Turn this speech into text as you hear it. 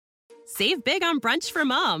Save big on brunch for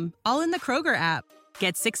mom, all in the Kroger app.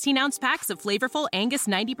 Get 16-ounce packs of flavorful Angus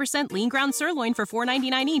 90% lean ground sirloin for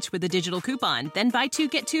 $4.99 each with a digital coupon. Then buy 2,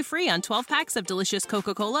 get 2 free on 12 packs of delicious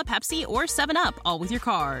Coca-Cola, Pepsi, or 7-Up, all with your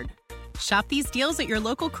card. Shop these deals at your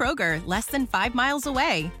local Kroger, less than 5 miles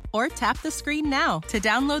away. Or tap the screen now to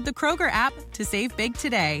download the Kroger app to save big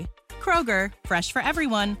today. Kroger, fresh for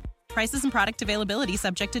everyone. Prices and product availability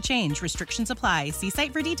subject to change. Restrictions apply. See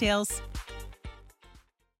site for details.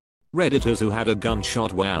 Redditors who had a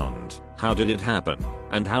gunshot wound. How did it happen?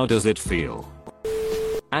 And how does it feel?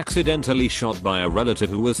 Accidentally shot by a relative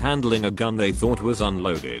who was handling a gun they thought was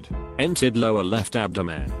unloaded. Entered lower left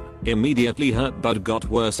abdomen. Immediately hurt but got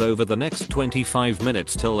worse over the next 25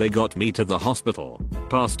 minutes till they got me to the hospital.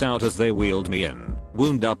 Passed out as they wheeled me in.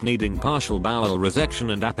 Wound up needing partial bowel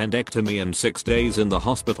resection and appendectomy and 6 days in the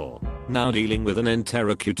hospital. Now dealing with an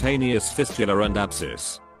enterocutaneous fistula and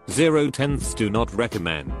abscess. 0/10 do not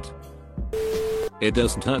recommend. It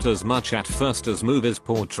doesn't hurt as much at first as movies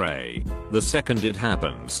portray. The second it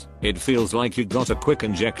happens, it feels like you got a quick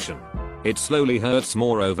injection. It slowly hurts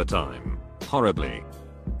more over time. Horribly.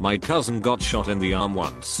 My cousin got shot in the arm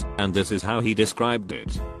once, and this is how he described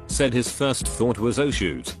it. Said his first thought was, oh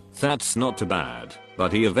shoot, that's not too bad,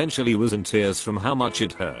 but he eventually was in tears from how much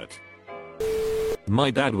it hurt.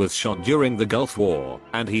 My dad was shot during the Gulf War,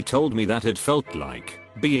 and he told me that it felt like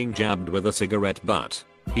being jabbed with a cigarette butt.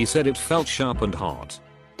 He said it felt sharp and hot.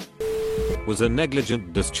 Was a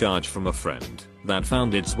negligent discharge from a friend that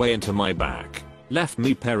found its way into my back. Left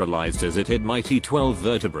me paralyzed as it hit my T12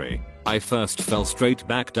 vertebrae. I first fell straight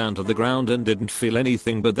back down to the ground and didn't feel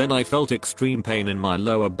anything, but then I felt extreme pain in my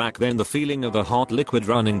lower back, then the feeling of a hot liquid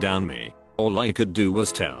running down me. All I could do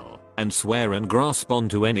was tell and swear and grasp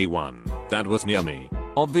onto anyone that was near me.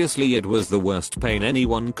 Obviously it was the worst pain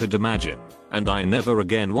anyone could imagine, and I never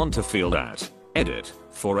again want to feel that. Edit.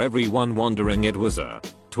 For everyone wondering, it was a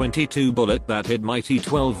 .22 bullet that hit my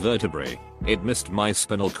T12 vertebrae. It missed my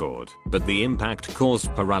spinal cord, but the impact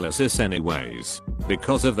caused paralysis anyways.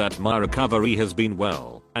 Because of that, my recovery has been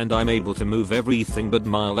well, and I'm able to move everything but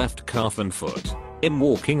my left calf and foot. I'm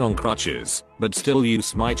walking on crutches, but still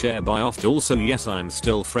use my chair by oft. Also yes, I'm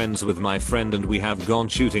still friends with my friend and we have gone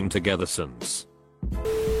shooting together since.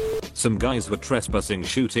 Some guys were trespassing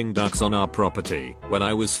shooting ducks on our property when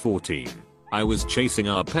I was 14. I was chasing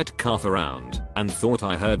our pet calf around and thought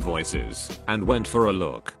I heard voices and went for a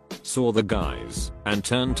look. Saw the guys and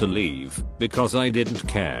turned to leave because I didn't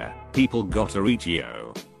care. People got a reach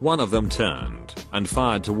yo. One of them turned and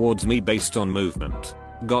fired towards me based on movement.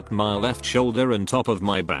 Got my left shoulder and top of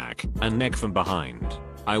my back and neck from behind.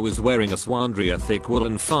 I was wearing a Swandria thick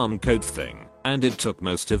woolen farm coat thing, and it took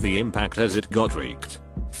most of the impact as it got reeked.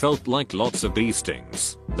 Felt like lots of bee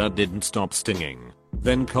stings that didn't stop stinging.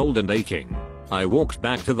 Then cold and aching. I walked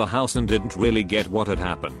back to the house and didn't really get what had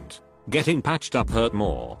happened. Getting patched up hurt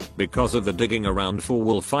more because of the digging around for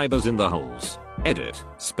wool fibers in the holes. Edit.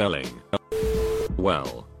 Spelling.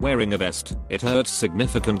 Well, wearing a vest, it hurts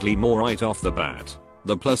significantly more right off the bat.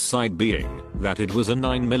 The plus side being that it was a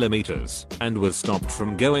 9mm and was stopped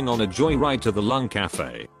from going on a joyride to the Lung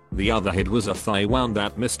Cafe. The other hit was a thigh wound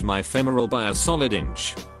that missed my femoral by a solid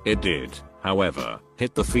inch. It did, however,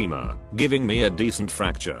 hit the femur, giving me a decent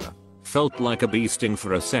fracture. Felt like a bee sting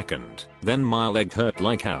for a second, then my leg hurt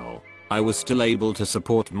like hell. I was still able to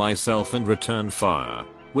support myself and return fire,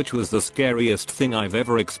 which was the scariest thing I've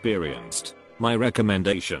ever experienced. My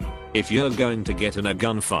recommendation: if you're going to get in a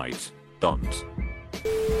gunfight, don't.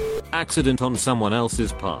 Accident on someone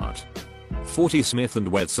else's part. 40 Smith &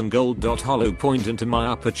 Wesson gold dot hollow point into my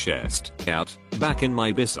upper chest, out, back in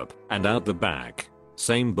my bicep, and out the back.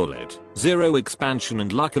 Same bullet, zero expansion,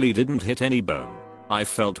 and luckily didn't hit any bone. I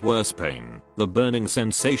felt worse pain. The burning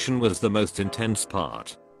sensation was the most intense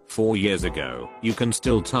part. 4 years ago, you can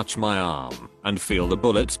still touch my arm and feel the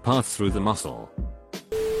bullets pass through the muscle.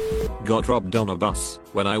 Got robbed on a bus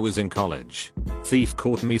when I was in college. Thief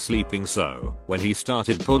caught me sleeping, so when he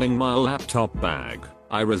started pulling my laptop bag,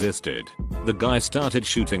 I resisted. The guy started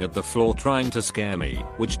shooting at the floor trying to scare me,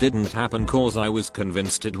 which didn't happen cause I was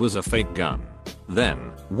convinced it was a fake gun.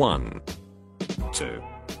 Then, 1, 2,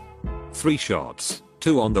 3 shots,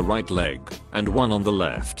 2 on the right leg, and 1 on the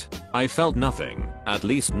left. I felt nothing, at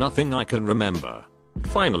least nothing I can remember.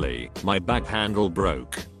 Finally, my bag handle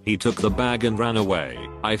broke. He took the bag and ran away.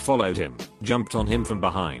 I followed him, jumped on him from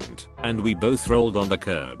behind, and we both rolled on the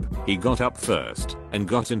curb. He got up first and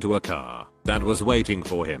got into a car that was waiting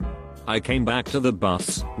for him. I came back to the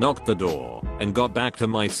bus, knocked the door, and got back to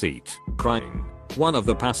my seat, crying. One of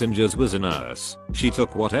the passengers was a nurse. She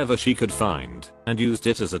took whatever she could find and used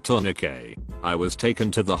it as a tourniquet. I was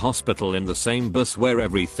taken to the hospital in the same bus where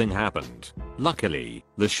everything happened. Luckily,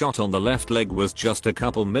 the shot on the left leg was just a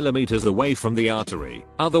couple millimeters away from the artery,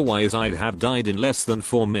 otherwise I'd have died in less than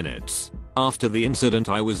 4 minutes. After the incident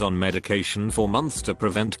I was on medication for months to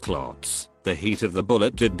prevent clots. The heat of the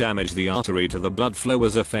bullet did damage the artery to the blood flow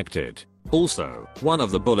was affected. Also, one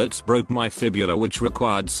of the bullets broke my fibula which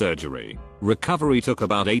required surgery. Recovery took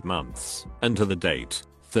about 8 months, and to the date,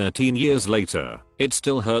 13 years later, it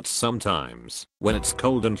still hurts sometimes when it's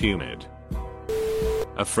cold and humid.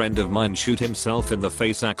 A friend of mine shoot himself in the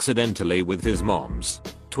face accidentally with his mom's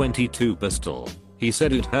 .22 pistol. He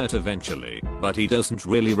said it hurt eventually, but he doesn't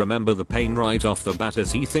really remember the pain right off the bat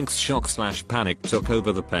as he thinks shock/panic took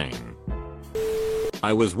over the pain.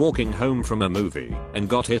 I was walking home from a movie and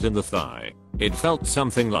got hit in the thigh. It felt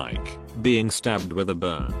something like being stabbed with a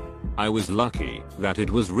burn. I was lucky that it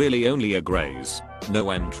was really only a graze, no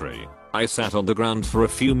entry. I sat on the ground for a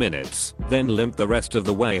few minutes, then limped the rest of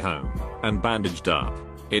the way home and bandaged up.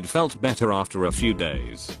 It felt better after a few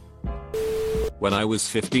days. When I was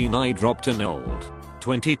 15 I dropped an old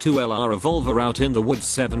 .22 LR revolver out in the woods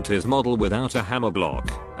 70s model without a hammer block,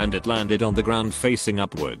 and it landed on the ground facing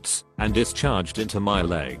upwards and discharged into my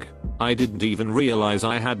leg. I didn't even realize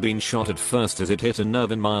I had been shot at first as it hit a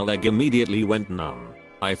nerve in my leg immediately went numb.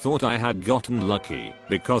 I thought I had gotten lucky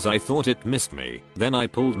because I thought it missed me. Then I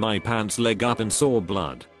pulled my pants leg up and saw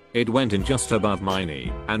blood. It went in just above my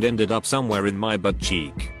knee and ended up somewhere in my butt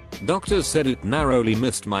cheek. Doctors said it narrowly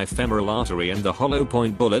missed my femoral artery and the hollow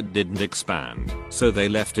point bullet didn't expand, so they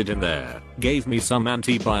left it in there, gave me some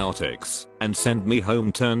antibiotics, and sent me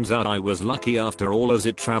home. Turns out I was lucky after all as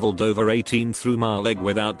it traveled over 18 through my leg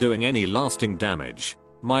without doing any lasting damage.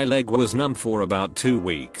 My leg was numb for about 2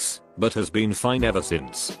 weeks, but has been fine ever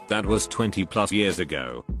since. That was 20 plus years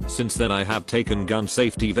ago. Since then I have taken gun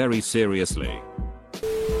safety very seriously.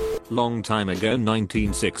 Long time ago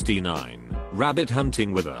 1969. Rabbit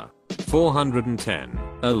hunting with a 410,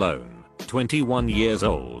 alone, 21 years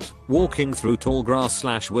old, walking through tall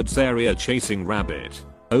grass/woods area chasing rabbit.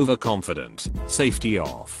 Overconfident, safety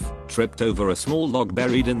off, tripped over a small log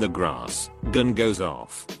buried in the grass, gun goes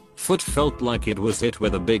off. Foot felt like it was hit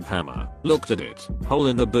with a big hammer, looked at it, hole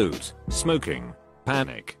in the boot, smoking,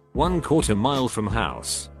 panic, 1/4 mile from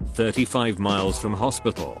house, 35 miles from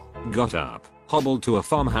hospital, got up. Hobbled to a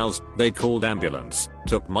farmhouse, they called ambulance,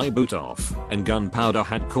 took my boot off, and gunpowder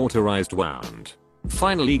had cauterized wound.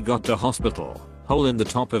 Finally got to hospital, hole in the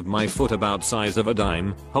top of my foot about size of a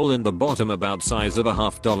dime, hole in the bottom about size of a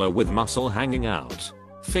 $50 with muscle hanging out.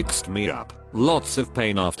 Fixed me up, lots of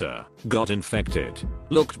pain after, got infected,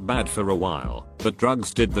 looked bad for a while, but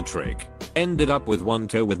drugs did the trick. Ended up with one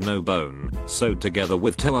toe with no bone, sewed together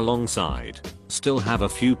with toe alongside. Still have a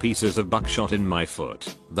few pieces of buckshot in my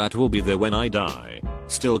foot. That will be there when I die.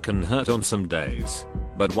 Still can hurt on some days.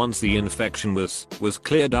 But once the infection was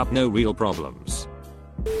cleared up, no real problems.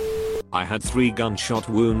 I had 3 gunshot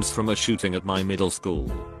wounds from a shooting at my middle school.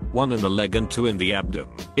 1 in the leg and 2 in the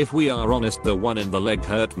abdomen. If we are honest, the one in the leg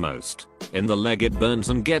hurt most. In the leg it burns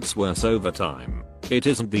and gets worse over time. It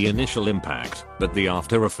isn't the initial impact, but the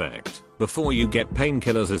after effect. Before you get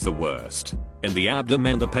painkillers is the worst. In the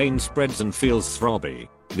abdomen the pain spreads and feels throbby.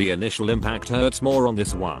 The initial impact hurts more on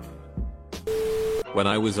this one. When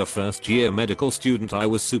I was a first year medical student I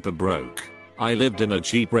was super broke. I lived in a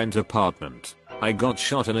cheap rent apartment. I got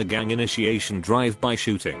shot in a gang initiation drive-by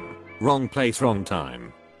shooting. Wrong place, wrong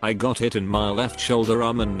time. I got hit in my left shoulder,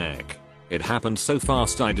 arm and neck. It happened so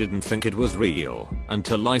fast I didn't think it was real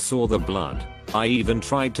until I saw the blood. I even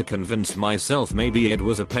tried to convince myself maybe it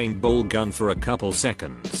was a paintball gun for a couple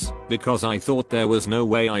seconds, because I thought there was no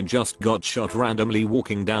way I just got shot randomly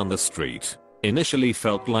walking down the street. Initially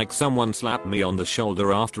felt like someone slapped me on the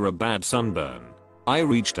shoulder after a bad sunburn. I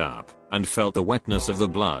reached up and felt the wetness of the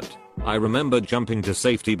blood. I remember jumping to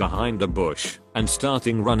safety behind a bush and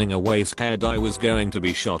starting running away, scared I was going to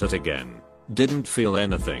be shot at again. Didn't feel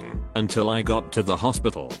anything until I got to the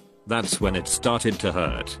hospital. That's when it started to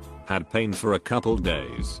hurt. Had pain for a couple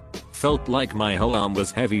days. Felt like my whole arm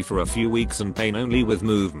was heavy for a few weeks and pain only with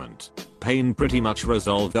movement. Pain pretty much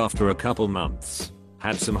resolved after a couple months.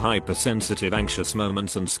 Had some hypersensitive anxious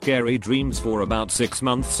moments and scary dreams for about 6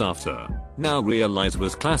 months after. Now realize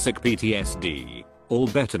was classic PTSD. All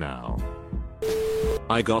better now.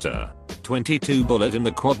 I got a .22 bullet in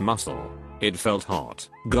the quad muscle. It felt hot.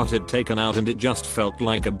 Got it taken out and it just felt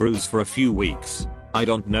like a bruise for a few weeks. I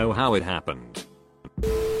don't know how it happened.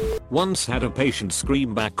 Once had a patient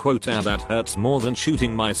scream back, quote, "Ah, that hurts more than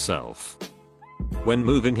shooting myself." When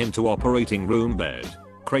moving into operating room bed.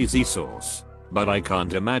 Crazy sauce. But I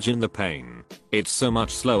can't imagine the pain. It's so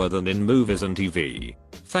much slower than in movies and TV.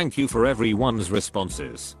 Thank you for everyone's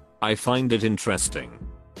responses. I find it interesting.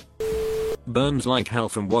 Burns like hell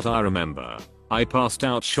from what I remember. I passed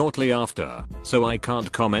out shortly after, so I can't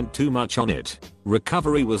comment too much on it.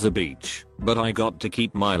 Recovery was a beach, but I got to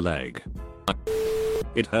keep my leg.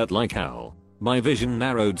 It hurt like hell. My vision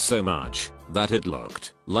narrowed so much that it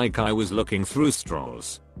looked like I was looking through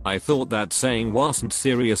straws. I thought that saying wasn't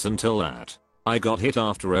serious until that. I got hit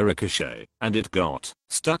after a ricochet, and it got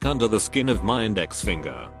stuck under the skin of my index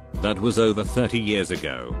finger. That was over 30 years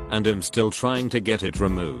ago, and I'm still trying to get it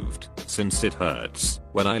removed, since it hurts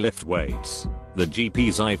when I lift weights. The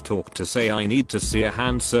GPs I've talked to say I need to see a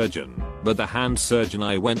hand surgeon, but the hand surgeon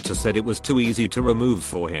I went to said it was too easy to remove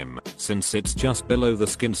for him, since it's just below the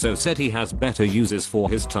skin, so said he has better uses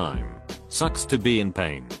for his time. Sucks to be in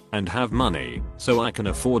pain and have money, so I can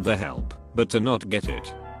afford the help, but to not get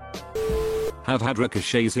it. Have had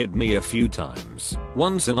ricochets hit me a few times.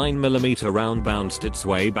 Once a 9mm round bounced its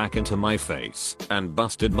way back into my face and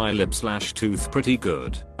busted my lip/tooth pretty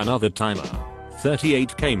good. Another time a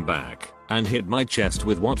 38 came back and hit my chest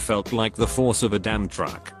with what felt like the force of a damn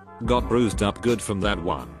truck. Got bruised up good from that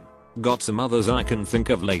one. Got some others I can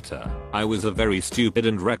think of later. I was a very stupid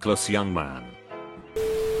and reckless young man.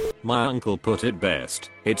 My uncle put it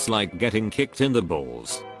best. It's like getting kicked in the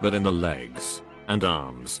balls, but in the legs and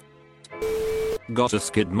arms. Got a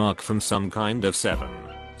skid mark from some kind of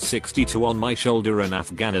 7.62 on my shoulder in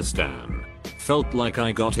Afghanistan. Felt like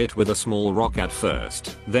I got hit with a small rock at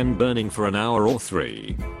first, then burning for an hour or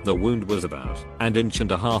 3. The wound was about an inch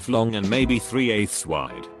and a half long and maybe 3/8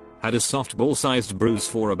 wide. Had a softball sized bruise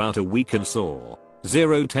for about a week and saw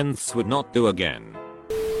 0/10 would not do again.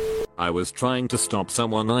 I was trying to stop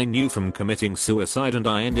someone I knew from committing suicide and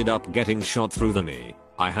I ended up getting shot through the knee.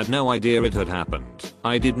 I had no idea it had happened.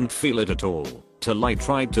 I didn't feel it at all till I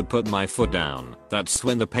tried to put my foot down. That's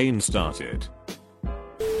when the pain started.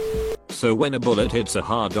 So when a bullet hits a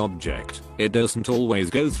hard object, it doesn't always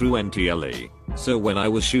go through entirely. So when I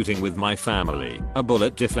was shooting with my family, a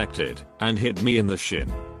bullet deflected and hit me in the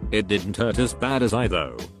shin. It didn't hurt as bad as I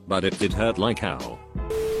though, but it did hurt like hell.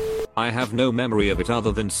 I have no memory of it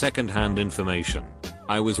other than secondhand information.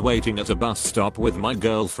 I was waiting at a bus stop with my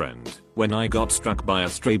girlfriend when I got struck by a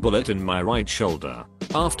stray bullet in my right shoulder.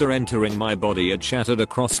 After entering my body, it shattered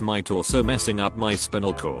across my torso, messing up my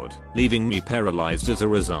spinal cord, leaving me paralyzed as a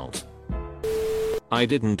result. I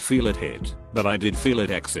didn't feel it hit, but I did feel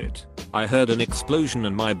it exit. I heard an explosion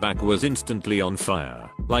and my back was instantly on fire,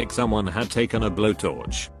 like someone had taken a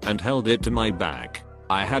blowtorch and held it to my back.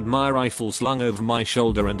 I had my rifle slung over my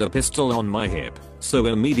shoulder and a pistol on my hip, so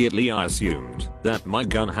immediately I assumed that my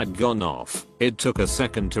gun had gone off. It took a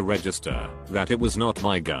second to register that it was not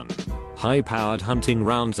my gun. High-powered hunting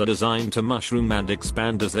rounds are designed to mushroom and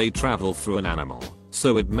expand as they travel through an animal,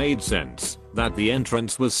 so it made sense that the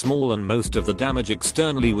entrance was small and most of the damage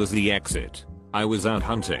externally was the exit. I was out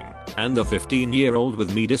hunting, and the 15-year-old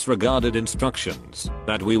with me disregarded instructions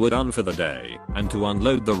that we were done for the day and to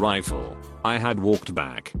unload the rifle. I had walked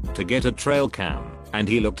back to get a trail cam, and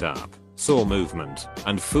he looked up, saw movement,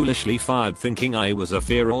 and foolishly fired thinking I was a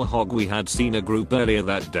feral hog. We had seen a group earlier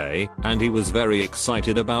that day, and he was very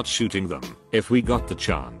excited about shooting them if we got the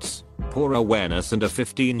chance. Poor awareness and a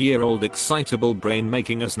 15-year-old excitable brain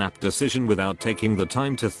making a snap decision without taking the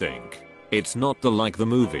time to think. It's not like the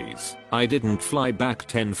movies. I didn't fly back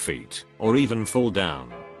 10 feet or even fall down.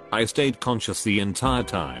 I stayed conscious the entire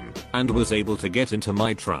time and was able to get into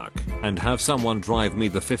my truck and have someone drive me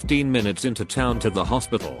the 15 minutes into town to the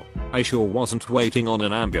hospital. I sure wasn't waiting on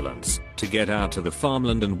an ambulance to get out to the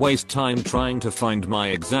farmland and waste time trying to find my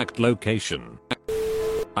exact location.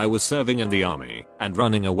 I was serving in the army and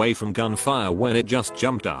running away from gunfire when it just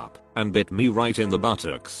jumped up and bit me right in the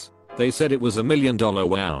buttocks. They said it was $1 million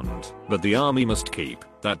wound, but the army must keep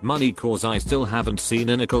that money cause I still haven't seen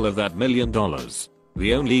a nickel of that $1 million.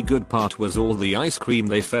 The only good part was all the ice cream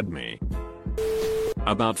they fed me.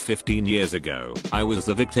 About 15 years ago, I was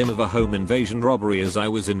the victim of a home invasion robbery as I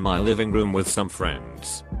was in my living room with some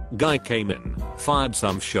friends. Guy came in, fired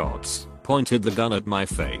some shots, pointed the gun at my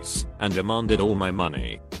face, and demanded all my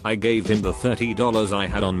money. I gave him the $30 I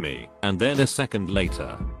had on me, and then a second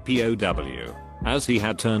later, POW. As he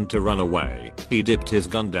had turned to run away, he dipped his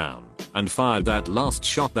gun down and fired that last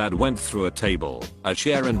shot that went through a table, a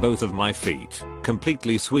chair and both of my feet,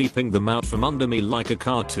 completely sweeping them out from under me like a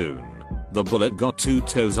cartoon. The bullet got 2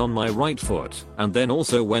 toes on my right foot and then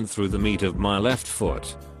also went through the meat of my left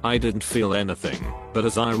foot. I didn't feel anything, but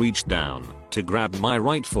as I reached down to grab my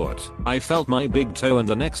right foot, I felt my big toe and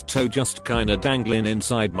the next toe just kinda dangling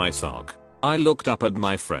inside my sock. I looked up at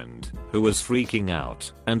my friend, who was freaking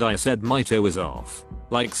out, and I said my toe is off,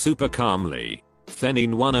 like super calmly. Then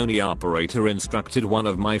in one only operator instructed one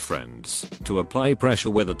of my friends to apply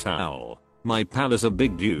pressure with a towel. My pal is a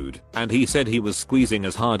big dude, and he said he was squeezing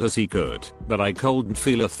as hard as he could, but I couldn't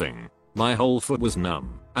feel a thing. My whole foot was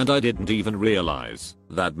numb, and I didn't even realize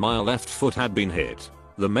that my left foot had been hit.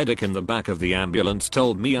 The medic in the back of the ambulance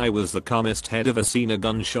told me I was the calmest head ever seen a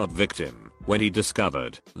gunshot victim. When he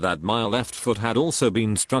discovered that my left foot had also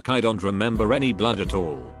been struck, I don't remember any blood at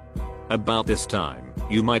all. About this time,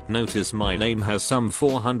 you might notice my name has some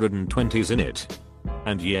 420s in it.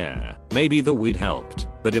 And yeah, maybe the weed helped,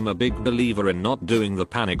 but I'm a big believer in not doing the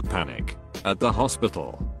panic. At the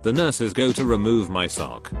hospital, the nurses go to remove my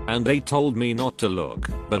sock, and they told me not to look,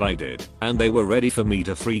 but I did, and they were ready for me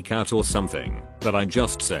to freak out or something, but I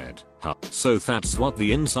just said, huh, so that's what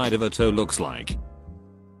the inside of a toe looks like.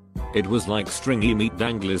 It was like stringy meat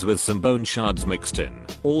danglers with some bone shards mixed in,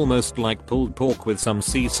 almost like pulled pork with some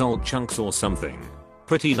sea salt chunks or something.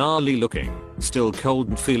 Pretty gnarly looking, still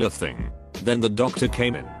couldn't feel a thing. Then the doctor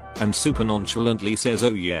came in, and super nonchalantly says,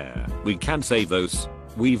 oh yeah, we can't save those.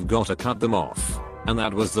 We've gotta cut them off. And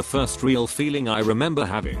that was the first real feeling I remember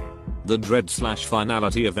having. The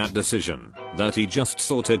dread/finality of that decision, that he just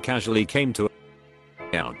sorta casually came to.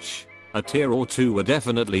 Ouch. A tear or two were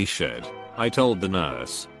definitely shed. I told the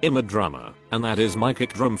nurse, I'm a drummer, and that is my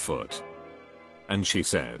kick drum foot. And she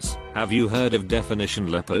says, have you heard of Definition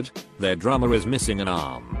Leopard? Their drummer is missing an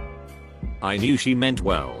arm. I knew she meant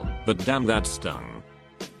well, but damn that stung.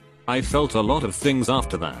 I felt a lot of things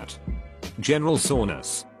after that. General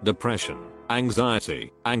soreness, depression,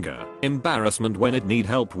 anxiety, anger, embarrassment when I'd need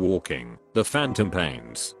help walking, the phantom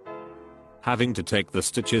pains. Having to take the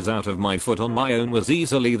stitches out of my foot on my own was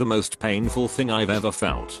easily the most painful thing I've ever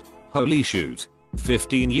felt. Holy shoot.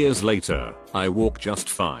 15 years later, I walk just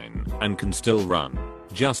fine and can still run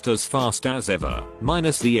just as fast as ever,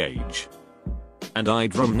 minus the age. And I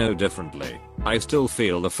drum no differently. I still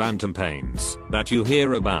feel the phantom pains that you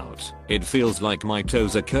hear about. It feels like my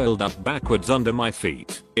toes are curled up backwards under my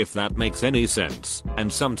feet, if that makes any sense,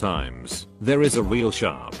 and sometimes there is a real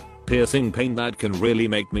sharp, piercing pain that can really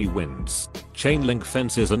make me wince. Chain link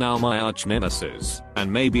fences are now my arch nemesis,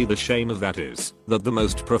 and maybe the shame of that is that the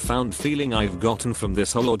most profound feeling I've gotten from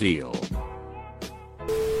this whole ordeal.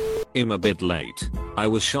 I'm a bit late. I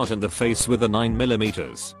was shot in the face with a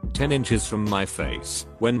 9mm, 10 inches from my face,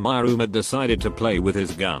 when my roommate decided to play with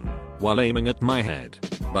his gun while aiming at my head.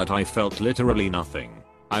 But I felt literally nothing.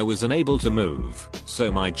 I was unable to move, so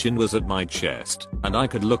my chin was at my chest, and I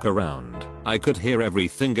could look around. I could hear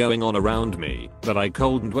everything going on around me, but I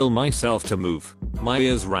couldn't will myself to move. My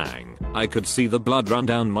ears rang, I could see the blood run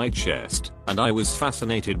down my chest, and I was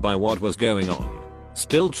fascinated by what was going on.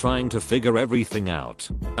 Still trying to figure everything out,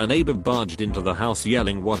 a neighbor barged into the house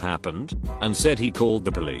yelling what happened, and said he called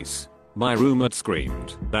the police. My roommate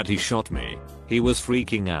screamed that he shot me. He was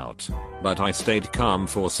freaking out, but I stayed calm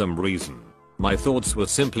for some reason. My thoughts were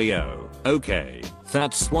simply, oh, okay,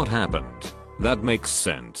 that's what happened. That makes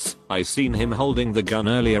sense. I seen him holding the gun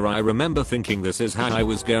earlier. I remember thinking this is how I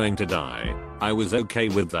was going to die. I was okay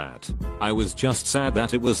with that. I was just sad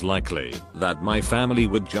that it was likely that my family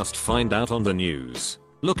would just find out on the news.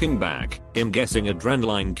 Looking back, I'm guessing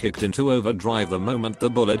adrenaline kicked into overdrive the moment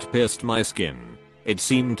the bullet pierced my skin. It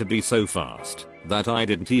seemed to be so fast that I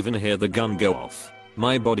didn't even hear the gun go off.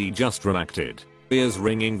 My body just reacted. Ears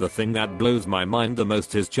ringing. The thing that blows my mind the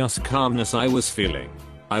most is just calmness I was feeling.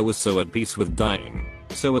 I was so at peace with dying,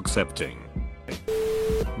 so accepting.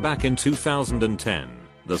 Back in 2010,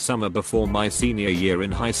 the summer before my senior year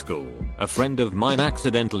in high school, a friend of mine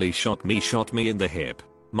accidentally shot me in the hip.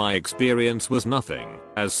 My experience was nothing.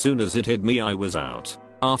 As soon as it hit me, I was out.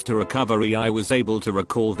 After recovery, I was able to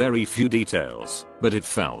recall very few details, but it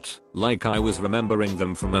felt like I was remembering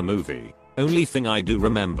them from a movie. Only thing I do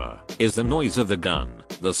remember is the noise of the gun,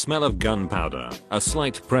 the smell of gunpowder, a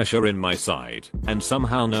slight pressure in my side, and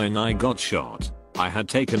somehow knowing I got shot. I had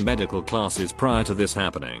taken medical classes prior to this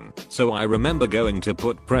happening, so I remember going to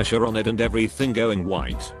put pressure on it and everything going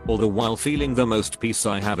white, all the while feeling the most peace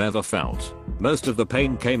I have ever felt. Most of the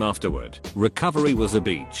pain came afterward. Recovery was a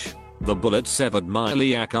beach. The bullet severed my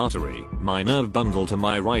iliac artery, my nerve bundle to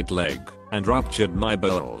my right leg, and ruptured my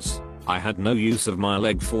bowels. I had no use of my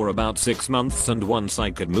leg for about 6 months, and once I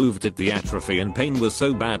could move it, the atrophy and pain was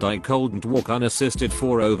so bad I couldn't walk unassisted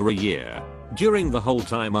for over a year. During the whole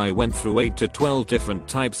time I went through 8 to 12 different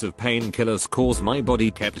types of painkillers cause my body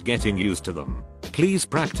kept getting used to them. Please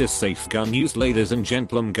practice safe gun use, ladies and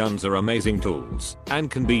gentlemen. Guns are amazing tools and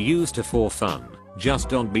can be used for fun. Just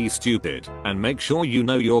don't be stupid and make sure you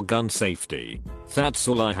know your gun safety. That's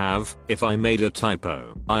all I have. If I made a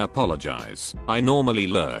typo, I apologize. I normally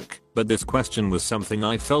lurk, but this question was something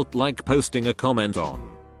I felt like posting a comment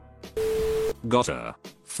on. Got a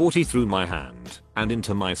 40 through my hand and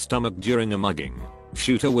into my stomach during a mugging.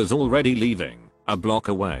 Shooter was already leaving a block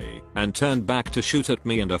away and turned back to shoot at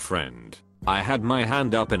me and a friend. I had my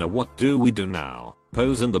hand up in a what do we do now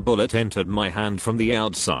pose and the bullet entered my hand from the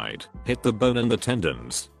outside, hit the bone and the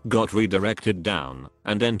tendons, got redirected down,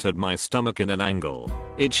 and entered my stomach in an angle.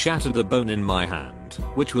 It shattered the bone in my hand,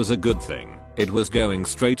 which was a good thing. It was going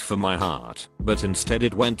straight for my heart, but instead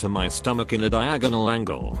it went to my stomach in a diagonal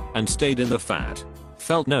angle and stayed in the fat.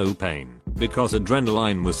 Felt no pain because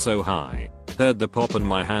adrenaline was so high. Heard the pop and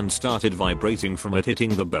my hand started vibrating from it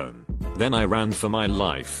hitting the bone. Then I ran for my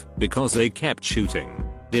life because they kept shooting.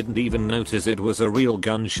 Didn't even notice it was a real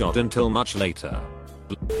gunshot until much later.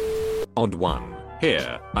 Odd one.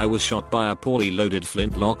 Here, I was shot by a poorly loaded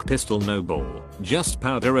flintlock pistol, no ball, just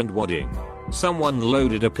powder and wadding. Someone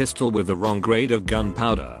loaded a pistol with the wrong grade of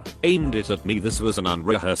gunpowder, aimed it at me. This was an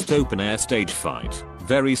unrehearsed open air stage fight.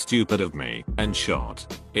 Very stupid of me, and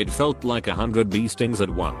shot. It felt like 100 bee stings at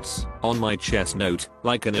once. On my chest. Note,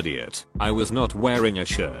 like an idiot, I was not wearing a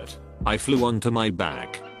shirt. I flew onto my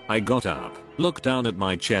back. I got up, looked down at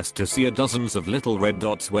my chest to see dozens of little red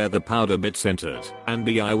dots where the powder bits entered, and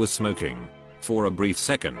I was smoking. For a brief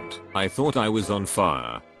second, I thought I was on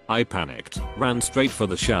fire. I panicked, ran straight for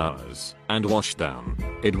the showers, and washed down.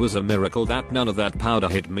 It was a miracle that none of that powder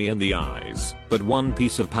hit me in the eyes, but one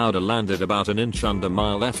piece of powder landed about an inch under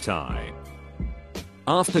my left eye.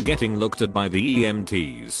 After getting looked at by the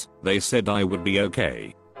EMTs, they said I would be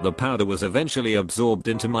okay. The powder was eventually absorbed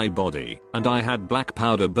into my body, and I had black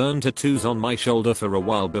powder burn tattoos on my shoulder for a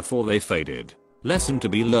while before they faded. Lesson to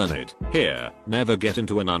be learned here: never get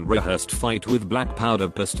into an unrehearsed fight with black powder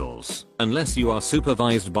pistols, unless you are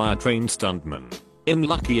supervised by a trained stuntman. I'm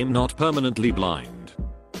lucky I'm not permanently blind.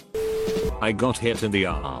 I got hit in the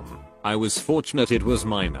arm. I was fortunate it was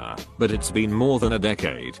minor, but it's been more than a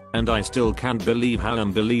decade, and I still can't believe how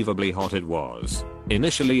unbelievably hot it was.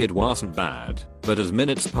 Initially it wasn't bad, but as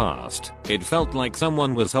minutes passed, it felt like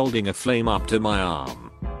someone was holding a flame up to my arm.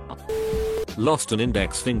 Lost an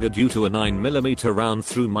index finger due to a 9mm round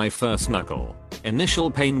through my first knuckle. Initial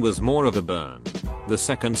pain was more of a burn. The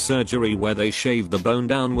second surgery where they shaved the bone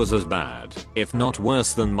down was as bad, if not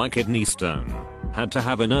worse than my kidney stone. Had to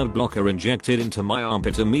have a nerve blocker injected into my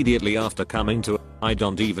armpit immediately after coming to. I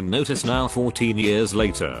don't even notice now 14 years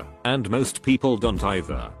later, and most people don't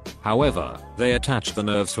either. However, they attach the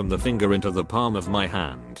nerves from the finger into the palm of my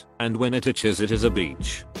hand, and when it itches it is a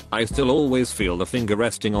beach. I still always feel the finger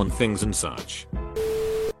resting on things and such.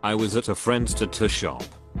 I was at a friend's tattoo shop.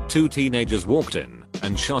 2 teenagers walked in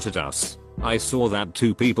and shot at us. I saw that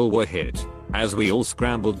 2 people were hit. As we all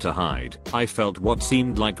scrambled to hide, I felt what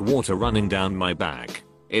seemed like water running down my back.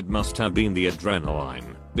 It must have been the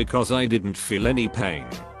adrenaline, because I didn't feel any pain.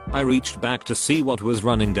 I reached back to see what was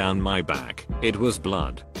running down my back. It was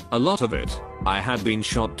blood. A lot of it. I had been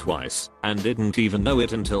shot twice, and didn't even know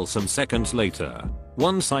it until some seconds later.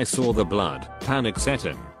 Once I saw the blood, panic set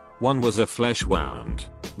in. One was a flesh wound.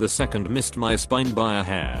 The second missed my spine by a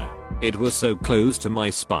hair. It was so close to my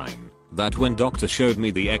spine that when doctor showed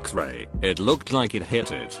me the x-ray, it looked like it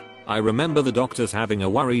hit it. I remember the doctors having a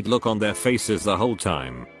worried look on their faces the whole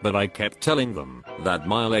time, but I kept telling them that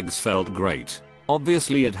my legs felt great.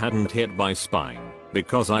 Obviously it hadn't hit my spine,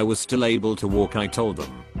 because I was still able to walk. I told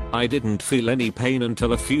them. I didn't feel any pain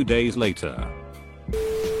until a few days later.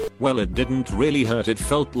 Well, it didn't really hurt. It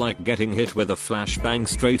felt like getting hit with a flashbang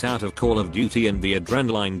straight out of Call of Duty, and the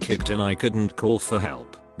adrenaline kicked in. I couldn't call for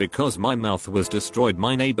help because my mouth was destroyed.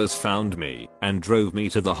 My neighbors found me and drove me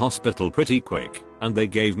to the hospital pretty quick, and they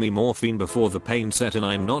gave me morphine before the pain set in.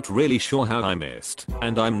 I'm not really sure how I missed,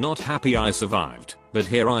 and I'm not happy I survived, but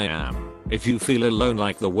here I am. If you feel alone,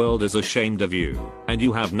 like the world is ashamed of you, and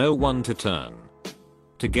you have no one to turn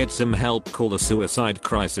to get some help, call the suicide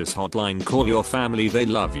crisis hotline. Call your family, they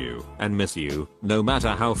love you and miss you. No matter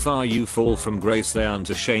how far you fall from grace, they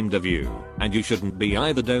aren't ashamed of you, and you shouldn't be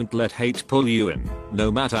either. Don't let hate pull you in.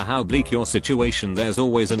 No matter how bleak your situation, there's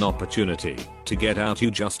always an opportunity to get out.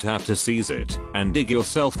 You just have to seize it and dig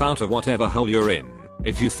yourself out of whatever hole you're in.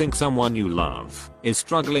 If you think someone you love is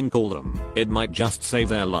struggling, call them. It might just save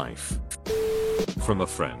their life. From a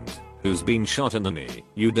friend who's been shot in the knee.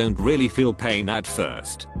 You don't really feel pain at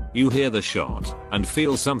first. You hear the shot and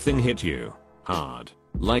feel something hit you hard,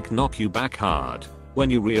 like knock you back hard. When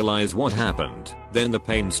you realize what happened, then the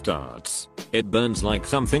pain starts. It burns like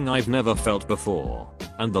something I've never felt before,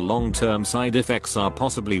 and the long-term side effects are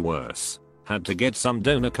possibly worse. Had to get some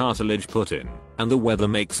donor cartilage put in, and the weather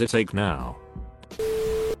makes it ache now.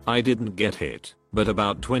 I didn't get hit, but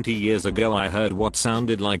about 20 years ago I heard what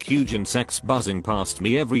sounded like huge insects buzzing past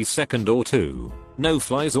me every second or two. No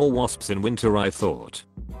flies or wasps in winter, I thought.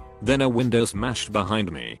 Then a window smashed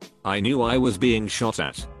behind me. I knew I was being shot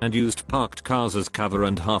at and used parked cars as cover,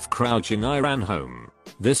 and half crouching I ran home.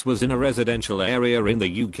 This was in a residential area in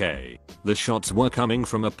the UK. The shots were coming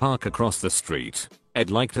from a park across the street.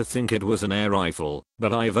 I'd like to think it was an air rifle,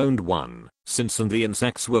 but I've owned one since, and the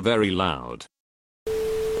insects were very loud.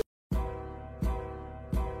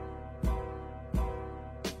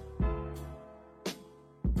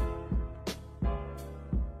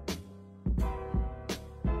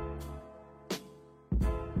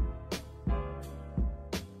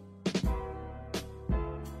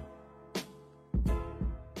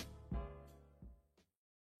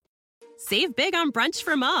 Save big on brunch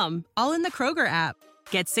for mom, all in the Kroger app.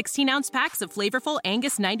 Get 16-ounce packs of flavorful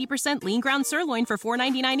Angus 90% lean ground sirloin for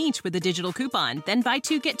 $4.99 each with a digital coupon. Then buy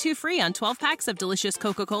 2, get 2 free on 12 packs of delicious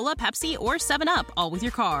Coca-Cola, Pepsi, or 7-Up, all with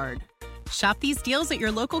your card. Shop these deals at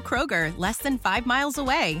your local Kroger, less than 5 miles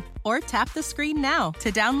away. Or tap the screen now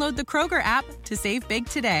to download the Kroger app to save big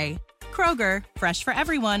today. Kroger, fresh for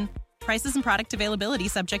everyone. Prices and product availability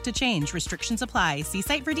subject to change. Restrictions apply. See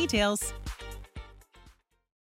site for details.